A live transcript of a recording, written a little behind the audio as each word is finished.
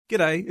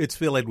G'day, it's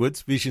Phil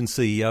Edwards, Vision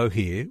CEO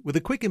here, with a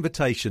quick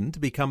invitation to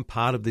become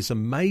part of this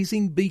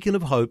amazing beacon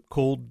of hope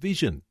called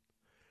Vision.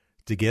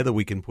 Together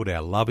we can put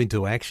our love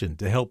into action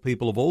to help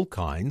people of all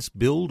kinds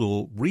build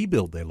or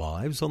rebuild their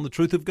lives on the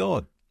truth of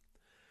God.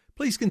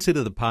 Please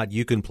consider the part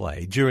you can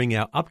play during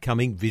our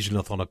upcoming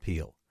Visionathon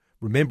appeal,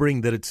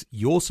 remembering that it's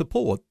your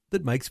support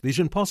that makes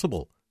Vision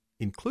possible,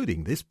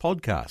 including this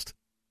podcast.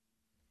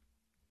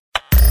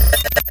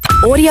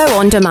 Audio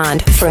on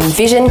demand from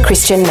Vision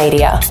Christian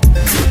Media.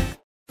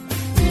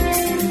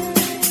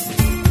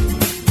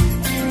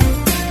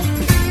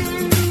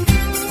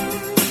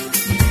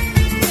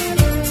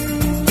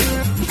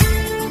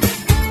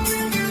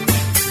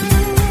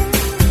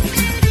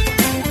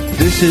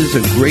 This is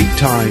a great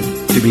time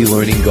to be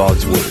learning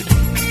God's Word,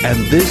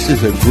 and this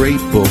is a great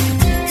book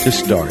to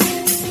start.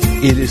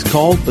 It is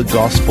called the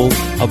Gospel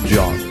of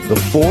John, the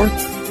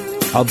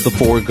fourth of the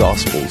four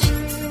Gospels,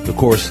 of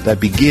course,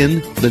 that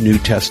begin the New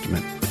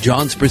Testament.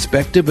 John's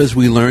perspective, as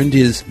we learned,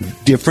 is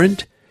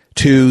different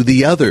to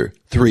the other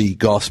three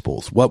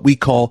Gospels, what we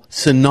call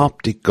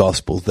synoptic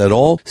Gospels, that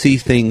all see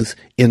things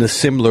in a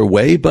similar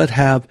way but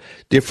have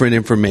different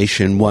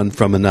information one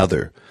from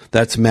another.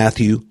 That's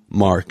Matthew,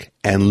 Mark,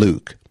 and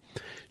Luke.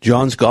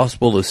 John's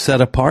Gospel is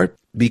set apart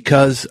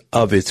because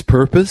of its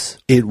purpose.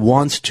 It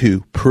wants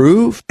to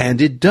prove, and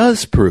it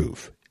does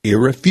prove,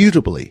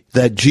 irrefutably,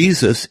 that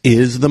Jesus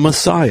is the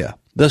Messiah,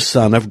 the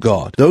Son of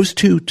God. Those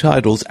two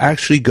titles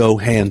actually go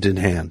hand in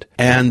hand.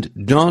 And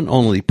not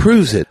only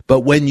proves it,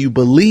 but when you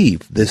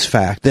believe this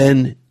fact,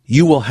 then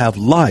you will have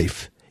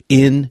life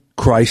in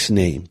Christ's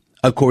name,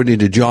 according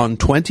to John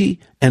 20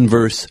 and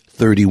verse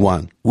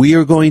 31. We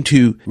are going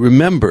to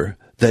remember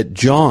that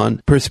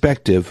John's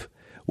perspective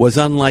was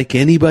unlike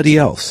anybody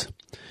else.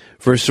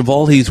 First of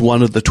all, he's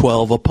one of the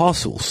 12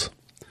 apostles.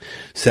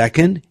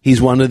 Second, he's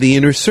one of the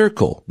inner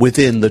circle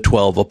within the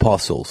 12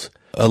 apostles,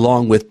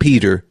 along with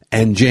Peter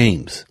and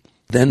James.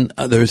 Then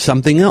there's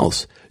something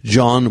else.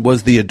 John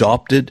was the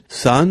adopted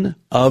son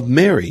of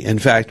Mary. In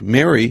fact,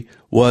 Mary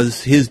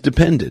was his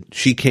dependent.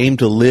 She came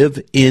to live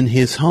in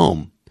his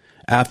home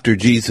after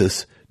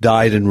Jesus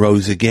died and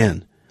rose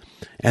again.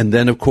 And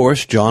then, of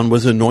course, John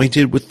was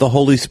anointed with the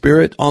Holy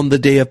Spirit on the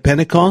day of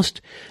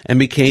Pentecost and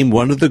became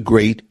one of the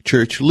great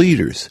church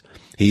leaders.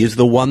 He is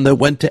the one that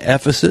went to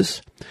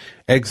Ephesus,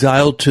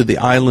 exiled to the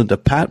island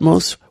of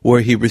Patmos,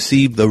 where he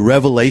received the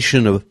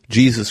revelation of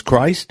Jesus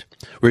Christ,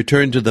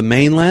 returned to the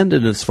mainland,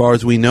 and as far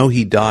as we know,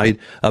 he died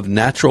of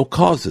natural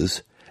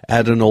causes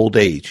at an old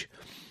age.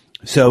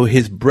 So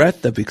his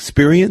breadth of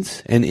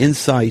experience and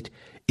insight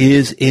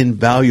is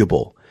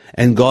invaluable,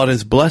 and God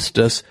has blessed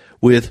us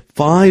with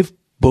 5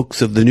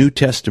 books of the New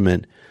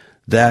Testament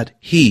that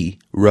he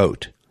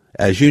wrote.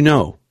 As you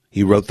know,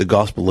 he wrote the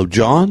Gospel of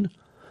John,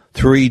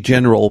 3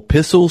 general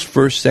epistles,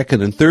 1st,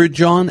 2nd, and 3rd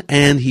John,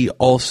 and he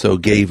also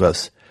gave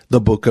us the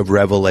book of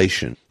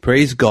Revelation.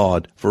 Praise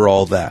God for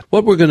all that.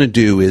 What we're going to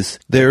do is,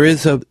 there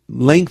is a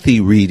lengthy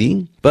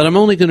reading, but I'm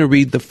only going to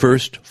read the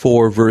first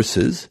 4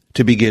 verses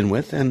to begin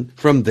with, and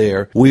from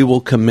there we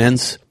will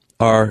commence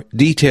our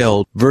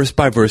detailed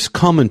verse-by-verse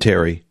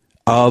commentary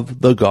of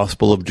the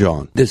Gospel of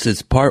John. This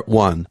is part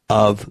 1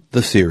 of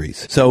the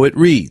series. So it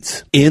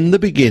reads, "In the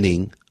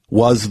beginning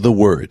was the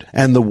Word,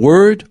 and the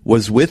Word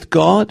was with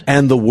God,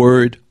 and the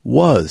Word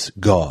was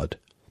God.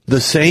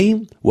 The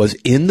same was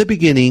in the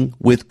beginning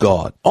with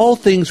God. All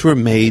things were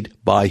made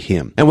by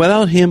him, and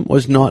without him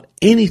was not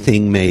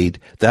anything made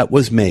that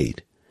was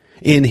made.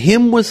 In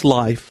him was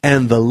life,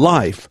 and the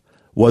life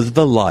was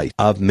the light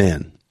of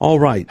men." All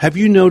right, have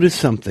you noticed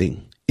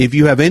something? If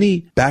you have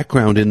any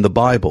background in the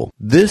Bible,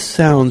 this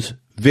sounds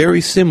very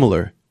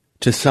similar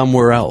to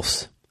somewhere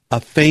else, a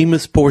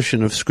famous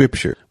portion of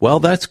Scripture. Well,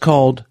 that's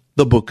called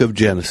the book of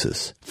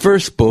Genesis,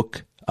 first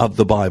book of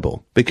the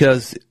Bible,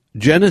 because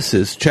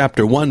Genesis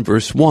chapter 1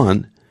 verse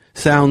 1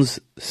 sounds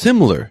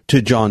similar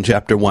to John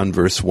chapter 1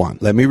 verse 1.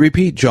 Let me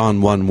repeat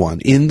John 1:1.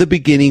 "In the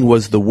beginning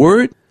was the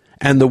Word,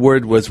 and the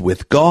Word was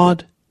with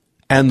God,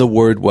 and the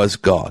Word was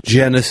God."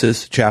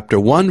 Genesis chapter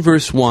 1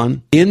 verse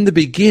 1, "In the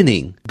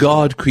beginning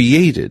God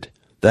created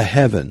the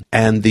heaven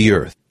and the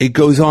earth." It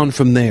goes on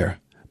from there.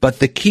 But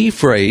the key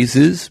phrase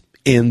is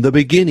 "in the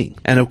beginning."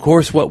 And of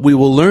course what we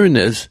will learn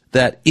is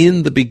that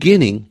in the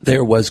beginning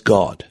there was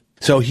God.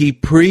 So he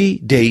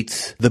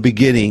predates the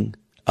beginning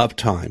of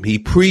time. He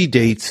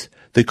predates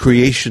the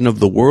creation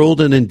of the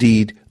world and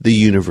indeed the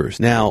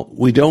universe. Now,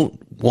 we don't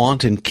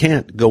want and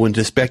can't go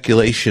into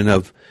speculation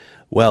of,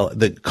 well,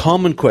 the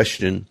common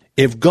question,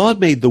 if God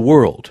made the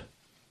world,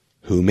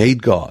 who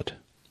made God?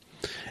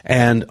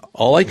 And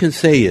all I can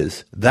say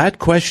is that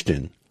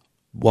question,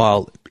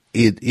 while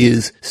it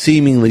is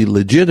seemingly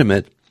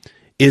legitimate,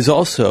 is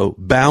also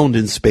bound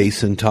in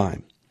space and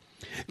time.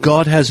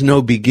 God has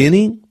no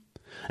beginning,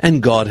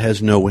 and God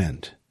has no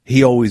end.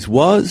 He always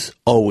was,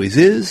 always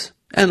is,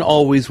 and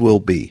always will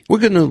be. We're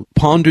going to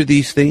ponder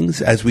these things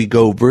as we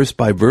go verse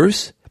by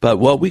verse, but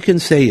what we can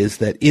say is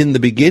that in the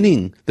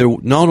beginning, there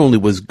not only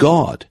was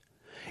God,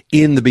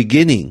 in the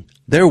beginning,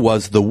 there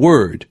was the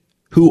Word,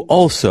 who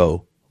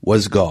also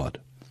was God.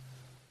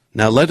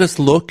 Now let us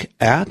look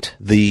at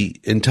the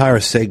entire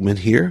segment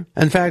here.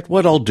 In fact,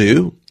 what I'll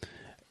do,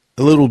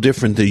 a little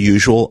different than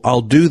usual,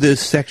 I'll do this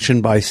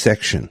section by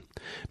section,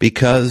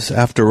 because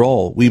after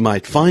all, we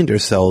might find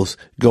ourselves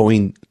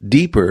going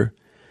deeper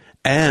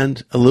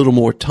and a little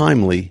more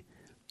timely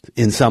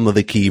in some of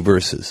the key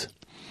verses.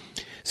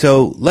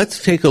 So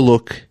let's take a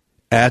look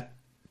at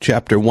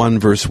chapter 1,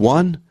 verse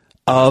 1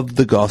 of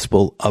the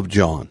Gospel of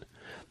John.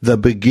 The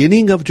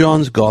beginning of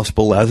John's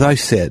Gospel, as I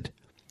said,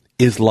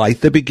 is like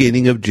the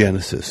beginning of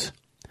Genesis.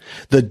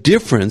 The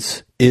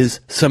difference is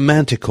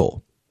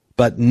semantical,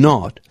 but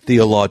not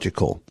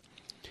theological.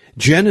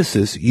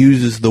 Genesis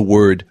uses the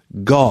word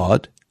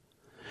God,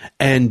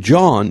 and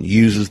John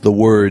uses the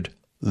word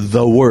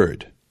the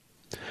Word.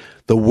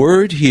 The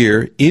word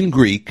here in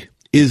Greek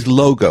is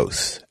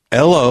logos,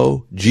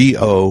 L-O-G-O-S,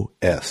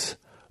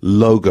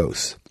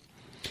 logos.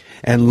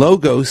 And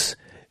logos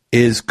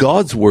is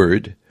God's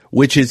word,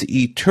 which is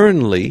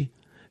eternally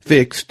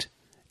fixed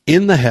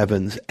in the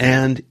heavens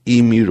and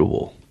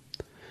immutable.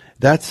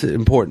 That's an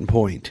important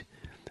point,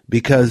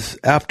 because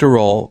after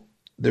all,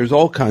 there's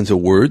all kinds of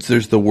words.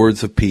 There's the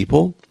words of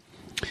people,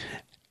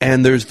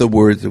 and there's the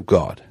words of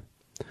God.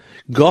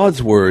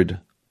 God's word,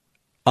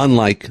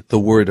 unlike the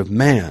word of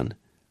man,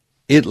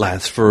 it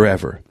lasts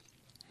forever.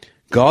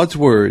 God's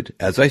word,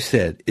 as I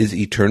said, is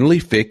eternally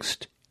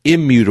fixed,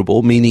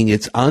 immutable, meaning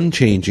it's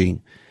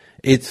unchanging.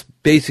 It's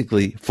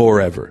basically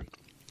forever.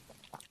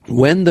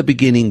 When the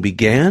beginning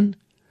began,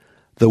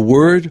 the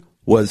Word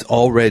was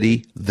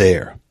already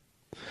there.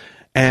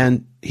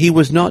 And he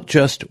was not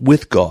just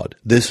with God,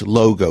 this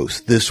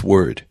Logos, this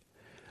Word.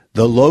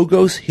 The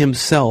Logos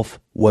himself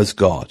was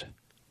God.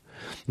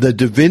 The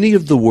divinity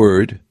of the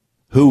Word,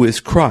 who is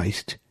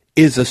Christ,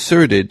 is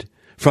asserted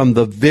from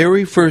the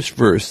very first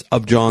verse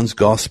of John's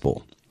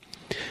Gospel.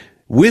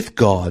 With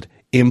God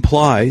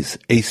implies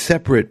a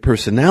separate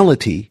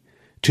personality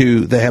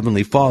to the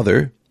Heavenly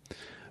Father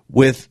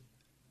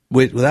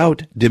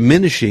without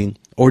diminishing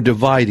or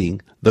dividing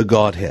the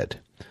Godhead.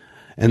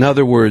 In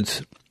other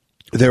words,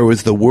 there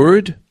was the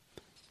Word,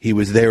 he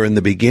was there in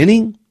the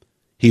beginning,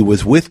 he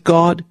was with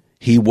God,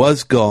 he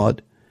was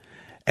God,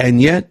 and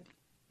yet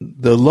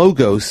the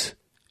Logos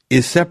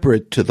is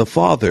separate to the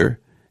Father,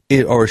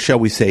 or shall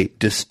we say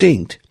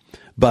distinct,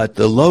 but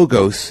the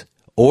Logos,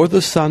 or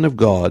the Son of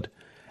God,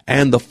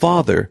 and the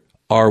Father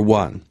are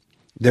one.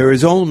 There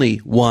is only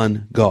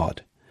one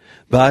God.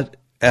 But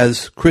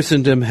as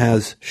Christendom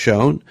has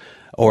shown,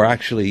 or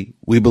actually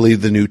we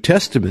believe the New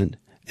Testament,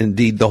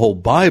 indeed the whole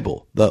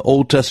Bible, the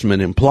Old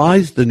Testament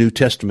implies, the New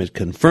Testament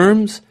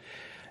confirms,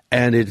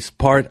 and it is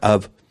part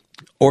of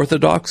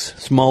Orthodox,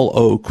 small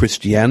o,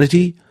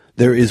 Christianity.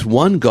 There is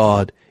one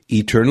God,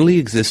 eternally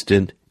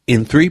existent,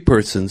 in three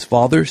persons,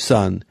 Father,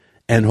 Son,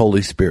 and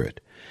Holy Spirit.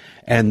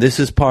 And this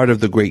is part of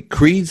the great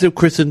creeds of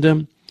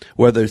Christendom,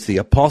 whether it's the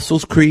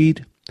Apostles'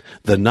 Creed,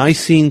 the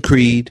Nicene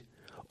Creed,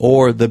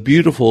 or the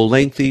beautiful,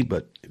 lengthy,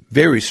 but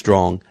very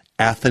strong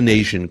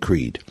Athanasian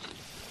Creed.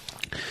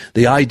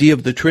 The idea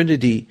of the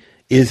Trinity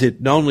is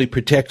it not only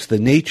protects the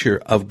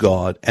nature of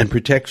God and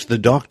protects the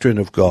doctrine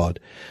of God,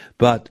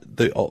 but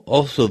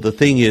also the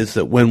thing is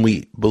that when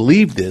we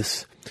believe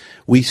this,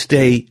 we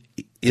stay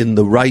in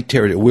the right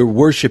territory. We're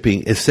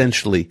worshiping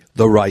essentially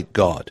the right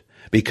God.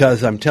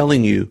 Because I'm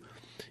telling you,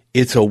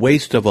 it's a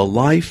waste of a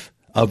life,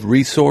 of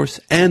resource,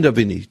 and of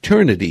an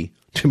eternity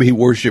to be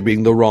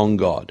worshiping the wrong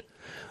God.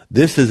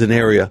 This is an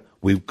area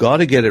we've got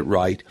to get it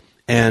right,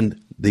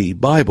 and the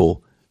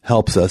Bible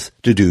helps us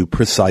to do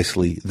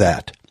precisely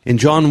that. In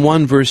John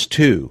 1, verse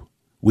 2,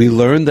 we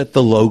learn that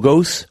the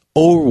Logos,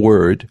 or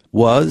Word,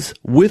 was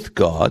with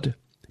God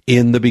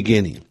in the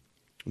beginning.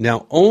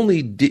 Now,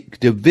 only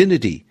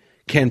divinity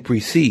can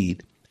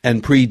precede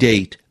and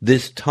predate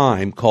this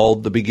time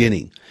called the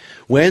beginning.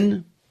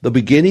 When the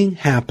beginning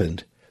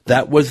happened,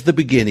 that was the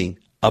beginning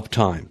of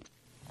time.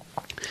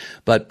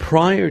 But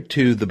prior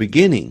to the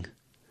beginning,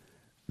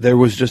 there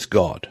was just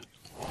God.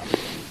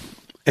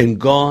 And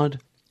God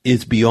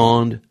is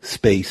beyond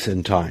space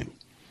and time.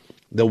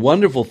 The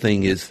wonderful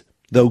thing is,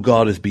 though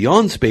God is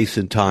beyond space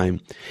and time,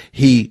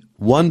 he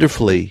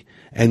wonderfully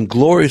and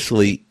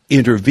gloriously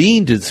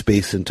intervened in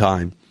space and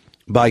time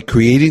by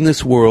creating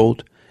this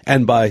world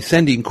and by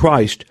sending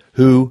Christ,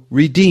 who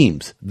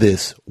redeems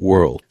this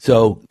world.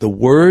 So the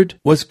Word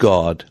was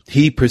God.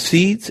 He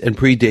precedes and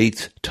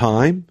predates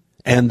time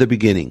and the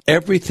beginning.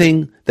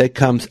 Everything that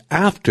comes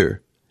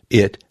after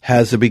it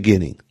has a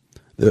beginning,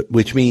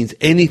 which means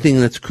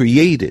anything that's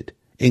created,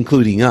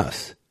 including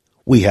us,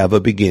 we have a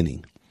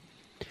beginning.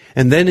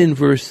 And then in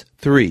verse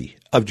 3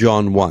 of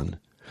John 1,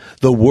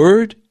 the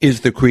Word is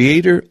the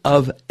creator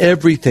of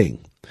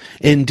everything.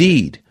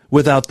 Indeed,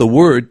 without the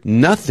Word,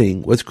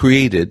 nothing was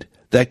created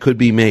that could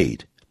be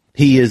made.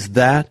 He is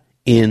that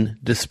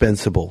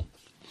indispensable.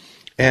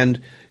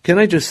 And can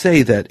I just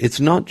say that it's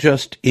not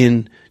just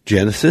in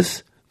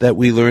Genesis that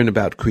we learn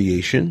about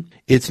creation.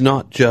 It's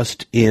not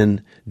just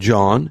in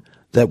John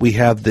that we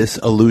have this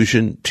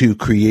allusion to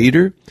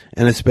Creator,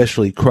 and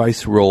especially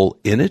Christ's role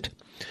in it.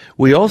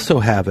 We also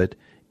have it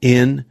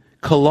in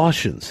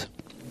Colossians.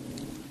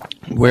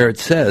 where it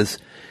says,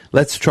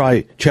 let's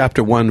try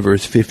chapter 1,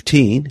 verse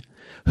 15,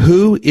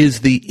 who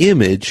is the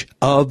image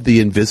of the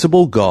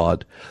invisible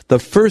God, the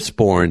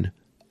firstborn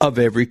of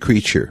every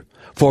creature.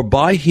 For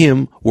by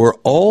him were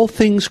all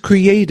things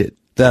created,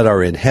 that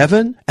are in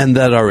heaven and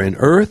that are in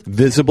earth,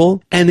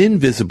 visible and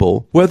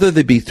invisible, whether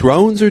they be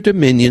thrones or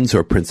dominions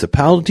or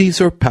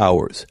principalities or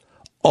powers.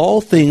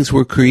 All things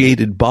were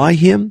created by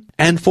him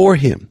and for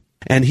him.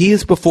 And he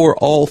is before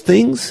all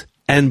things,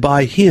 and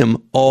by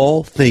him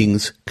all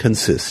things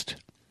consist.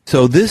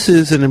 So this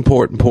is an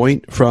important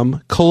point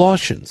from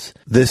Colossians.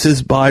 This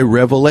is by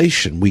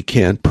revelation. We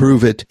can't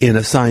prove it in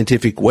a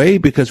scientific way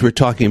because we're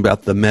talking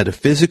about the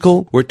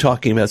metaphysical. We're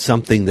talking about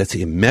something that's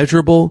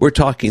immeasurable. We're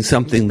talking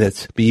something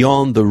that's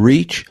beyond the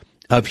reach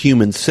of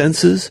human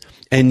senses.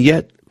 And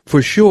yet,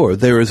 for sure,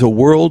 there is a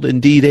world,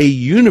 indeed a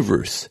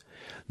universe,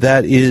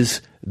 that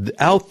is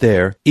out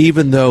there,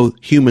 even though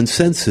human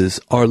senses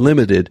are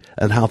limited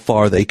and how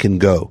far they can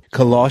go.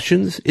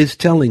 Colossians is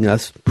telling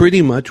us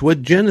pretty much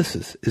what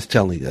Genesis is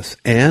telling us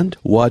and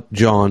what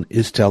John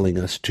is telling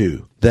us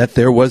too. That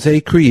there was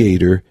a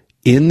creator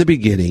in the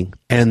beginning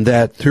and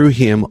that through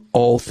him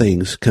all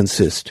things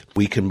consist.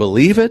 We can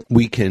believe it,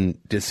 we can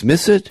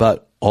dismiss it,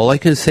 but all I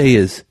can say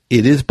is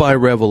it is by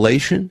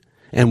revelation,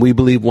 and we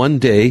believe one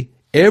day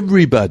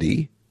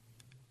everybody,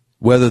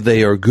 whether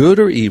they are good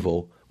or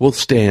evil, will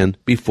stand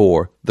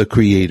before the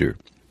Creator.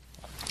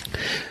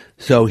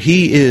 So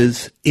he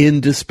is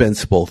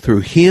indispensable.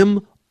 Through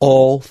him,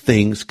 all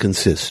things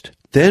consist.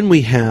 Then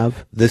we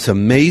have this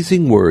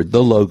amazing word,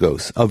 the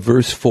Logos, of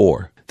verse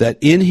 4, that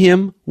in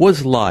him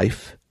was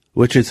life,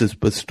 which is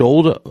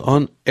bestowed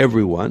on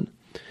everyone,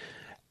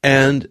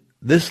 and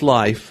this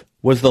life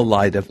was the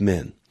light of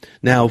men.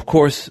 Now, of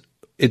course,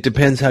 it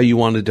depends how you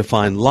want to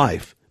define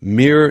life.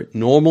 Mere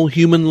normal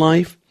human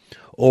life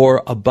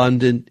or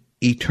abundant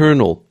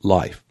eternal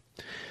life.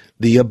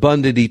 The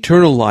abundant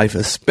eternal life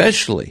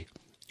especially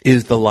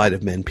is the light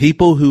of men.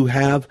 People who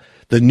have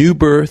the new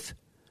birth,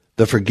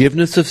 the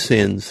forgiveness of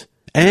sins,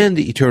 and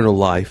eternal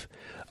life,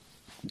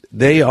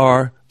 they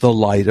are the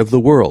light of the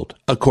world,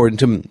 according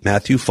to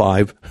Matthew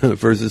 5,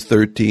 verses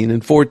 13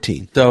 and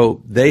 14.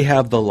 So they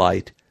have the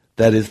light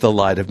that is the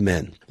light of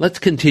men. Let's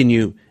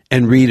continue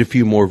and read a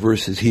few more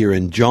verses here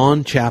in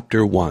John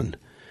chapter 1.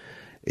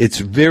 It's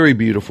very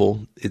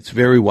beautiful. It's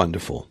very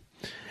wonderful.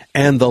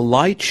 And the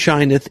light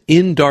shineth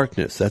in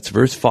darkness, that's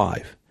verse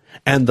 5,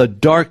 and the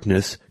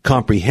darkness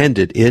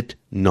comprehended it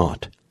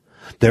not.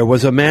 There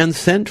was a man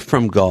sent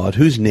from God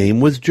whose name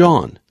was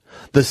John.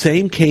 The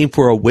same came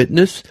for a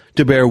witness,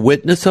 to bear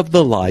witness of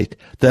the light,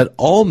 that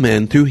all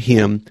men through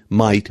him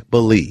might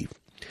believe.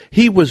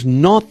 He was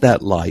not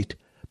that light,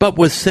 but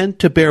was sent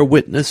to bear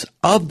witness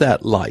of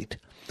that light.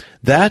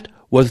 That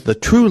was the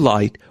true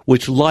light,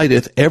 which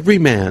lighteth every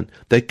man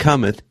that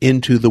cometh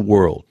into the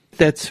world.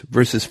 That's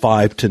verses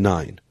 5 to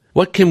 9.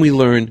 What can we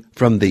learn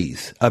from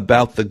these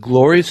about the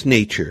glorious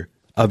nature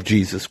of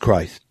Jesus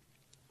Christ?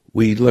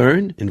 We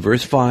learn in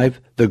verse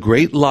 5, the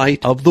great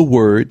light of the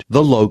Word,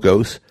 the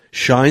Logos,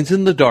 shines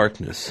in the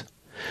darkness,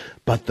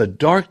 but the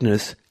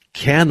darkness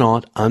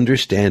cannot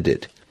understand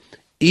it.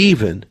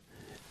 Even,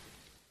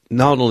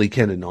 not only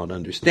can it not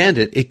understand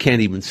it, it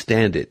can't even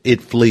stand it.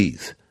 It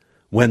flees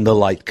when the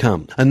light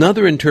comes.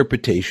 Another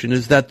interpretation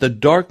is that the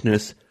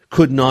darkness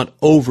could not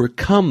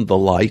overcome the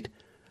light,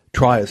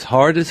 try as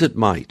hard as it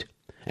might.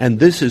 And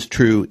this is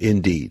true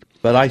indeed.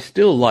 But I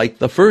still like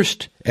the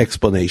first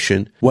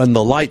explanation. When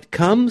the light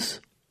comes,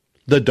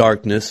 the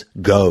darkness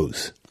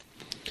goes.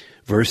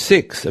 Verse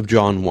 6 of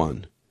John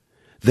 1.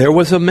 There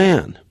was a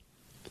man,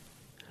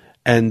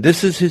 and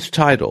this is his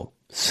title,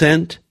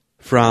 sent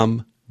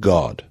from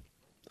God.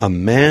 A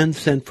man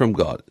sent from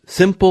God.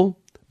 Simple,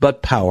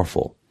 but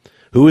powerful.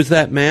 Who is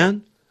that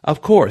man?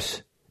 Of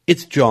course,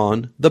 it's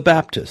John the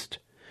Baptist.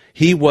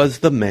 He was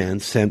the man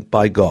sent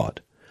by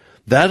God.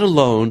 That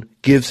alone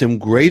gives him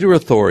greater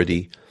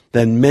authority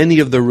than many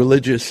of the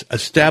religious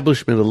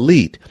establishment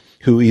elite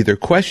who either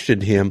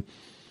questioned him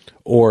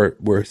or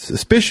were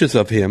suspicious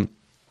of him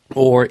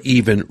or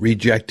even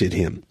rejected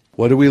him.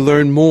 What do we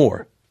learn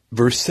more?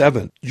 Verse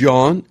 7,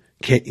 John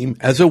came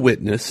as a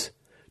witness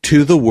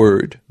to the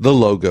Word, the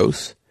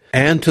Logos,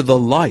 and to the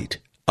light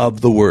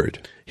of the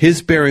Word.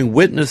 His bearing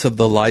witness of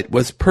the light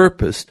was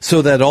purposed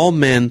so that all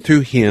men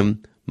through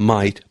him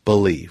might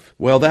believe.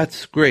 Well,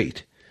 that's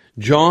great.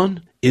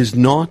 John is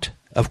not,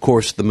 of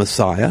course, the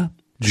Messiah.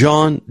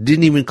 John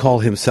didn't even call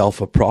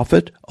himself a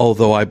prophet,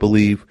 although I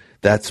believe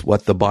that's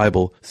what the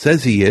Bible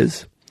says he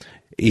is,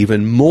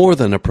 even more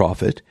than a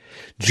prophet.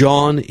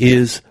 John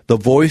is the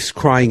voice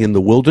crying in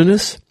the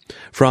wilderness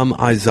from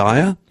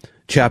Isaiah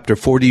chapter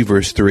 40,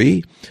 verse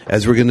 3.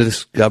 As we're going to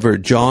discover,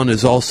 John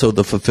is also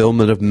the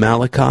fulfillment of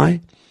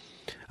Malachi.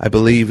 I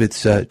believe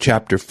it's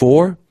chapter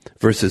 4,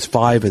 verses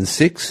 5 and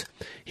 6.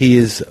 He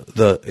is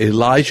the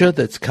Elijah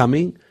that's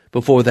coming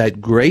before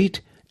that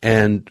great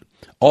and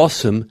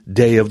awesome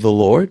day of the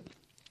Lord.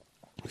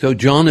 So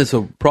John is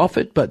a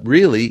prophet, but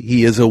really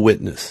he is a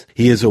witness.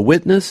 He is a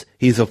witness.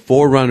 He's a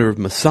forerunner of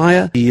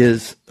Messiah. He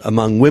is,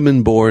 among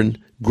women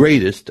born,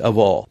 greatest of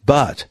all.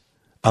 But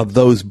of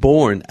those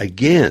born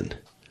again,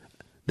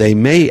 they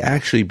may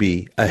actually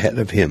be ahead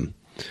of him.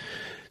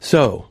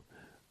 So,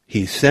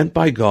 he's sent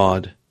by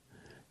God.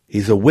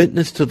 He's a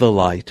witness to the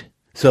light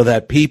so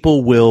that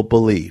people will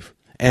believe.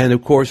 And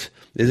of course,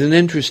 isn't it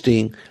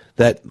interesting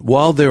that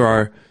while there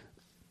are,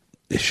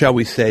 shall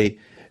we say,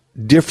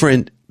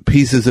 different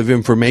pieces of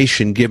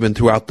information given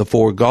throughout the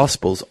four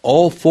Gospels,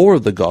 all four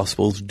of the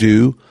Gospels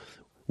do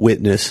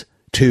witness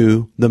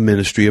to the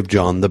ministry of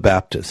John the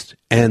Baptist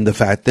and the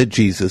fact that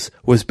Jesus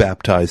was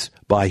baptized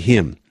by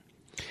him.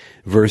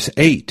 Verse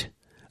 8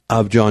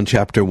 of John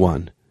chapter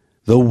 1,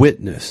 the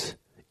witness.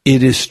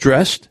 It is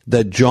stressed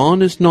that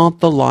John is not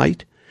the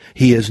light.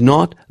 He is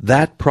not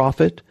that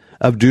prophet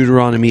of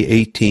Deuteronomy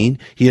 18.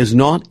 He is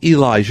not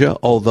Elijah,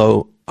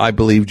 although I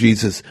believe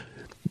Jesus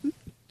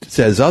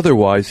says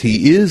otherwise.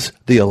 He is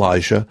the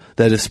Elijah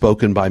that is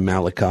spoken by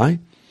Malachi.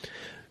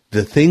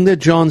 The thing that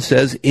John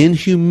says in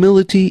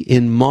humility,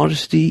 in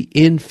modesty,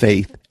 in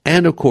faith,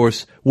 and of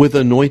course with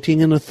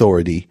anointing and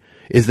authority,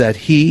 is that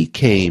he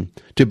came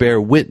to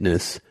bear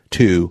witness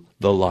to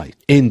the light.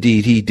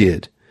 Indeed, he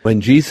did.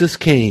 When Jesus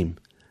came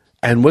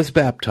and was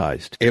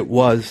baptized, it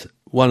was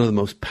one of the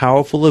most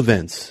powerful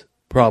events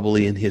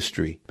probably in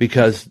history,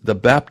 because the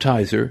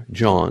baptizer,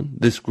 John,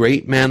 this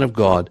great man of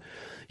God,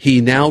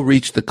 he now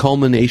reached the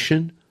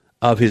culmination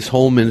of his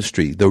whole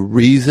ministry. The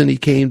reason he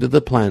came to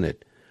the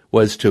planet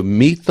was to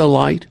meet the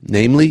light,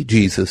 namely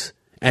Jesus,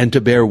 and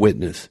to bear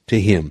witness to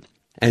him.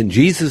 And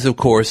Jesus, of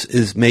course,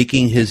 is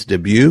making his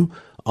debut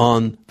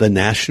on the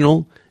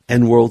national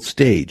and world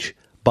stage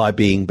by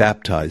being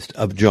baptized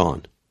of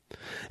John.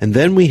 And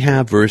then we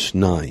have verse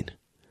 9,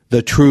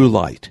 the true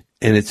light.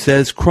 And it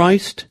says,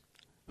 Christ,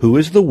 who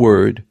is the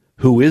Word,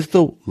 who is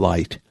the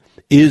light,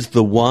 is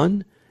the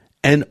one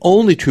and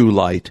only true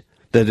light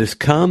that has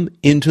come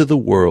into the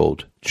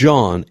world.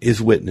 John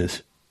is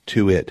witness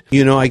to it.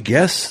 You know, I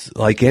guess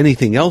like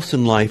anything else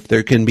in life,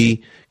 there can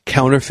be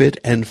counterfeit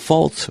and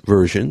false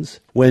versions.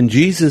 When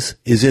Jesus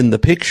is in the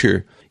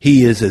picture,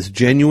 he is as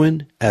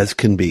genuine as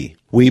can be.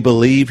 We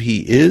believe he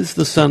is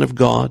the Son of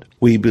God.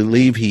 We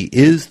believe he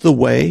is the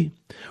way.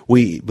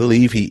 We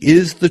believe he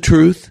is the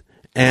truth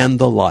and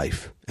the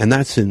life. And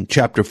that's in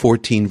chapter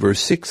 14, verse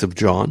 6 of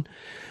John.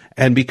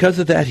 And because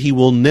of that, he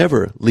will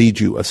never lead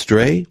you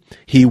astray.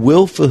 He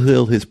will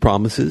fulfill his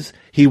promises.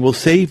 He will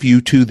save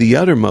you to the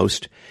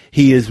uttermost.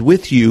 He is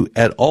with you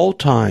at all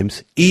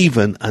times,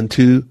 even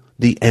unto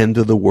the end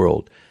of the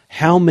world.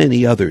 How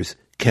many others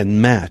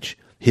can match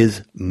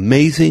his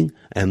amazing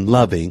and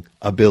loving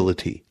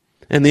ability?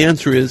 And the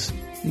answer is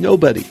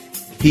nobody.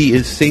 He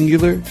is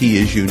singular. He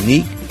is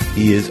unique.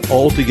 He is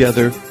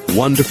altogether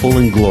wonderful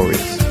and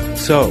glorious.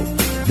 So,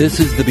 this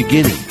is the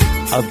beginning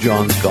of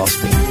John's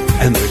Gospel,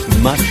 and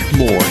there's much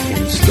more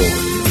in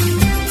store.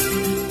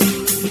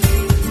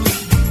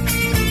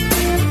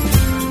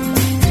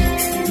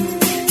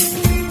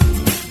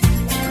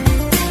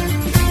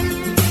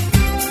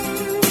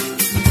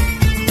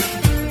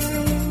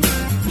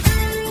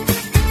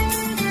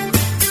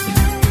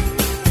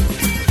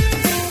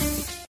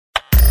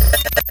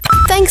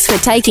 Thanks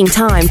for taking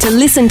time to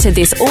listen to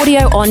this audio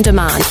on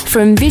demand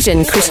from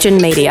Vision Christian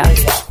Media.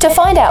 To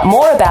find out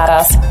more about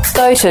us,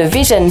 go to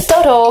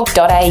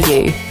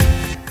vision.org.au.